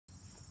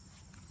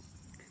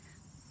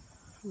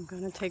I'm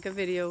gonna take a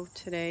video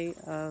today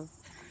of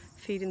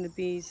feeding the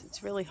bees.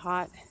 It's really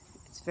hot,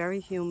 it's very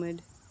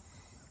humid,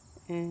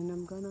 and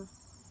I'm gonna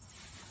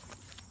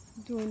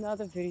do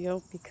another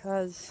video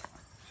because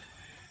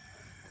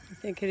I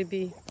think it'd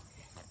be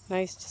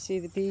nice to see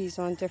the bees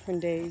on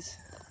different days.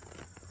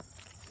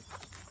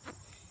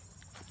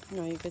 You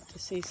know, you get to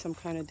see some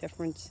kind of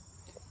difference.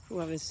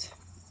 Whoever's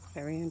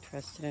very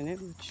interested in it,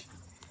 which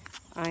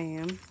I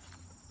am.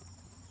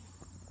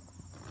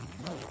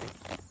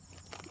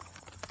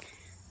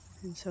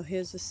 And so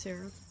here's the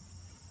syrup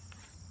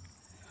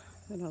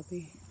that I'll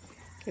be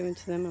giving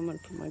to them. I'm going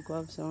to put my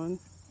gloves on.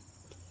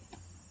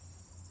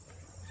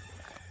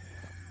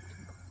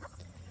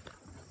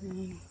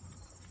 And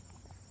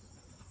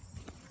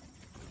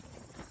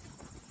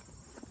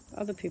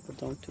other people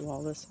don't do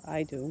all this.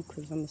 I do,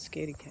 because I'm a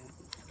scaredy cat.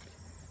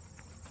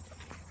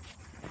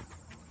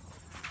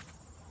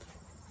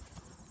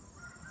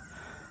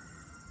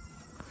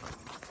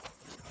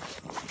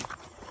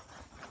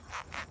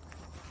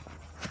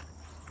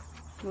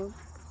 Well,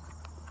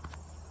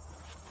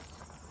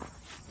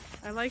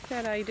 I like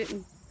that I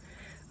didn't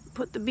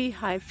put the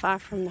beehive far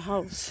from the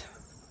house.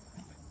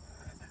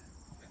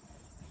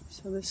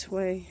 So this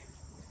way,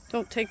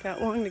 don't take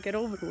that long to get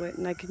over to it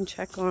and I can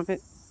check on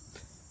it.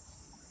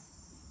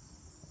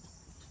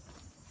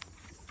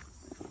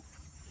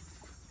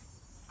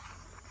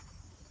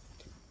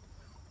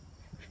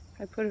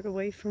 I put it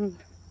away from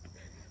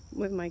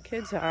where my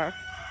kids are.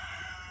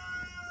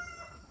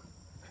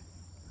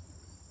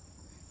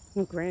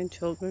 And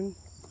grandchildren.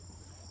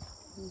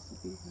 There's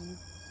the beehive.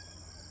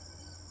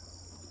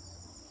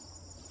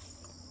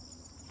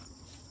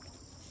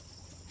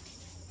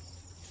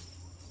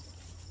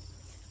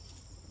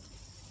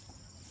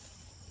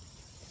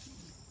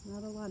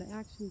 Not a lot of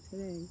action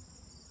today,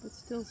 but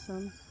still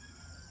some.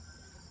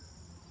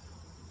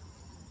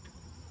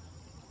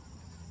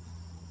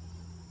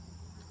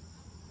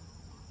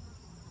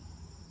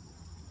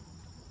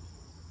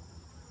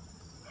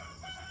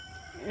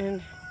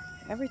 And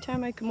every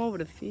time I come over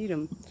to feed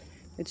them,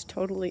 it's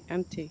totally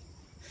empty.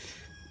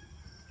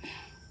 You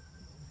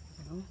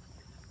know?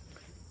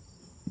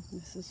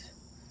 This is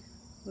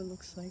what it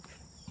looks like.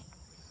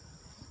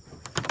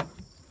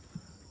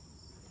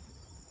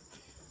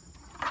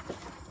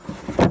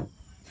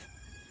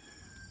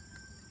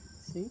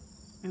 See?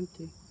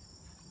 Empty.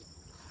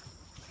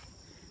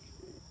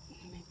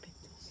 Let me pick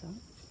this up.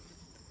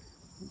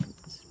 I'll put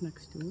this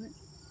next to it.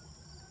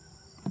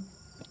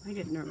 I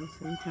get nervous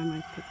every time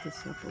I pick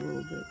this up a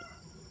little bit.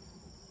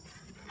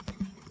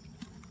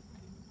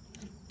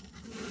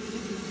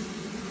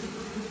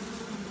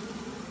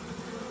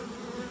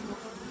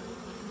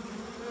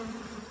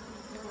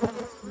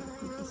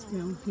 Put this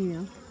down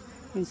here. You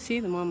can see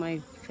them on my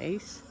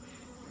face.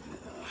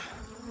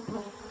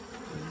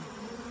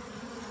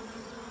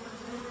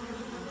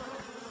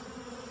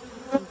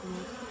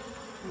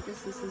 I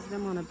guess this is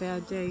them on a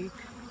bad day.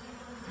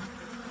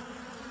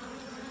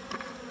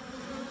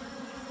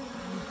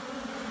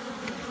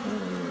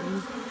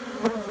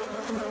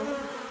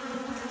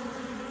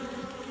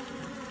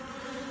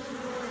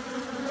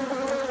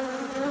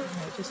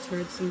 I just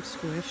heard some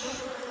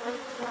squish.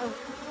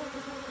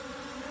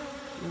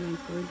 That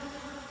ain't good.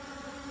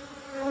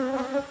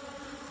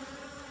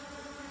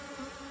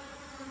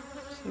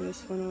 See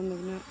this one on the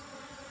net?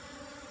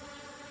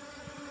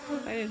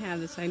 If I didn't have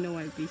this, I know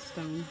I'd be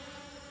stung.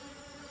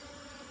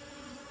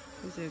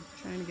 Because they're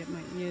trying to get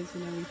my ears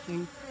and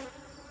everything.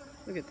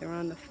 Look at, they're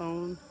on the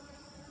phone.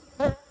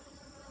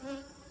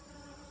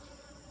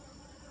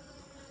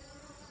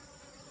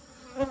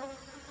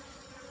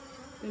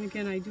 Then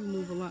again, I do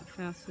move a lot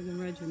faster than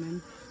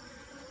regimen.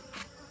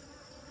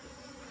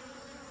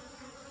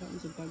 That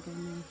was a bug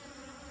on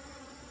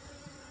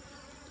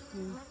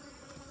there.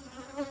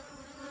 Yeah.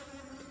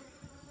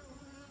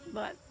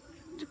 But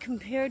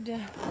compared to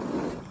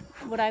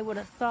what I would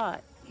have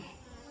thought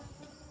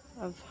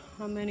of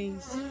how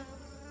many's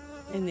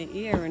in the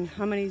ear and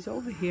how many's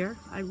over here,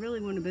 I really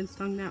wouldn't have been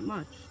stung that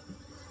much.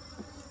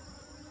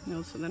 You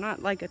know, so they're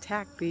not like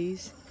attack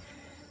bees.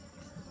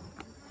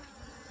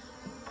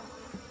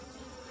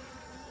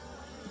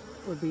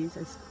 Poor bees,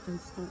 I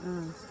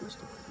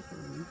squished it.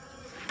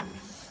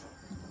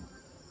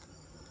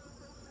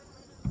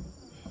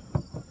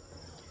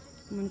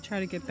 I'm going to try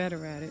to get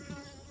better at it.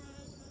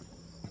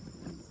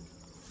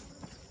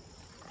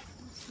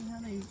 See how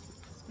they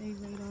stay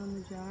right on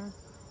the jar?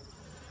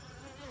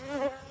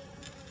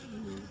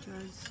 And the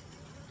jar's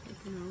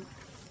taken out.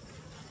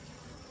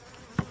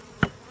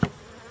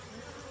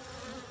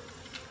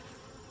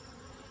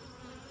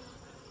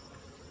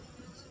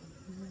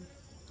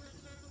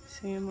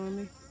 See them on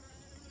me?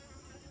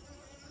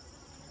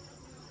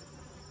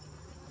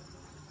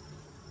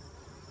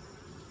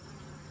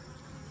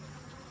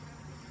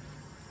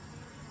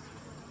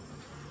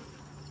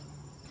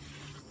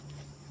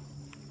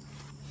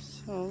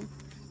 So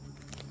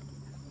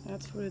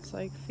that's what it's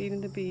like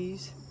feeding the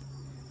bees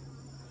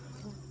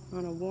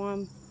on a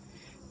warm,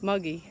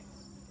 muggy,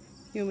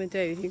 humid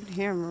day. You can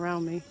hear them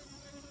around me.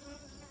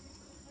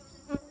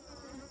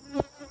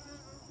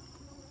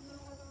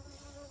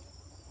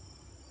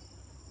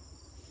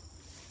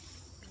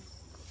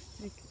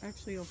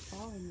 Actually, you'll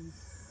follow me.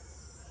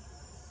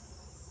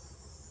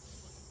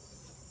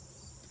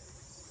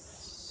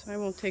 So I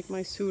won't take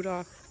my suit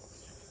off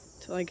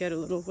till I get a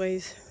little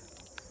ways,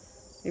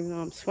 even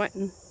though I'm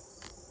sweating.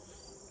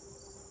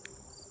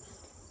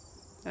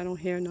 I don't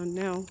hear none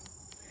now.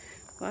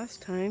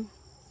 Last time,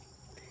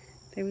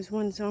 there was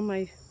ones on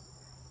my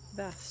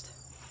vest.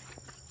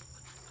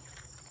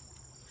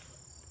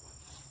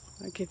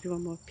 I'll give you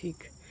one more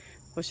peek.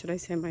 Or should I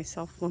say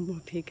myself one more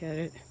peek at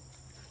it?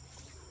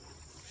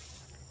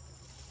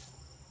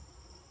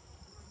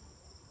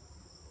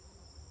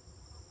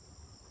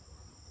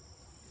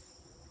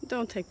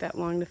 Don't take that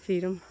long to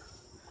feed them.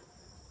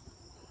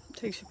 It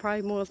takes you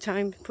probably more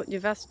time putting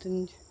your vest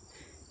in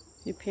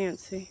your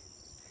pants. See?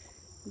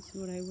 This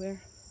is what I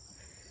wear.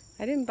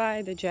 I didn't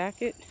buy the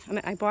jacket. I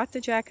mean, I bought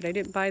the jacket. I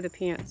didn't buy the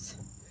pants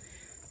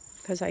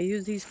because I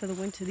use these for the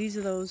winter. These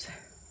are those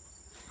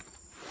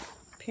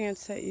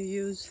pants that you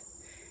use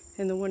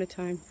in the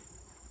wintertime.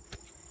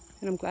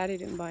 And I'm glad I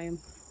didn't buy them.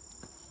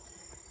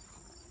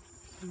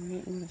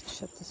 Alright, I'm going to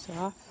shut this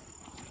off.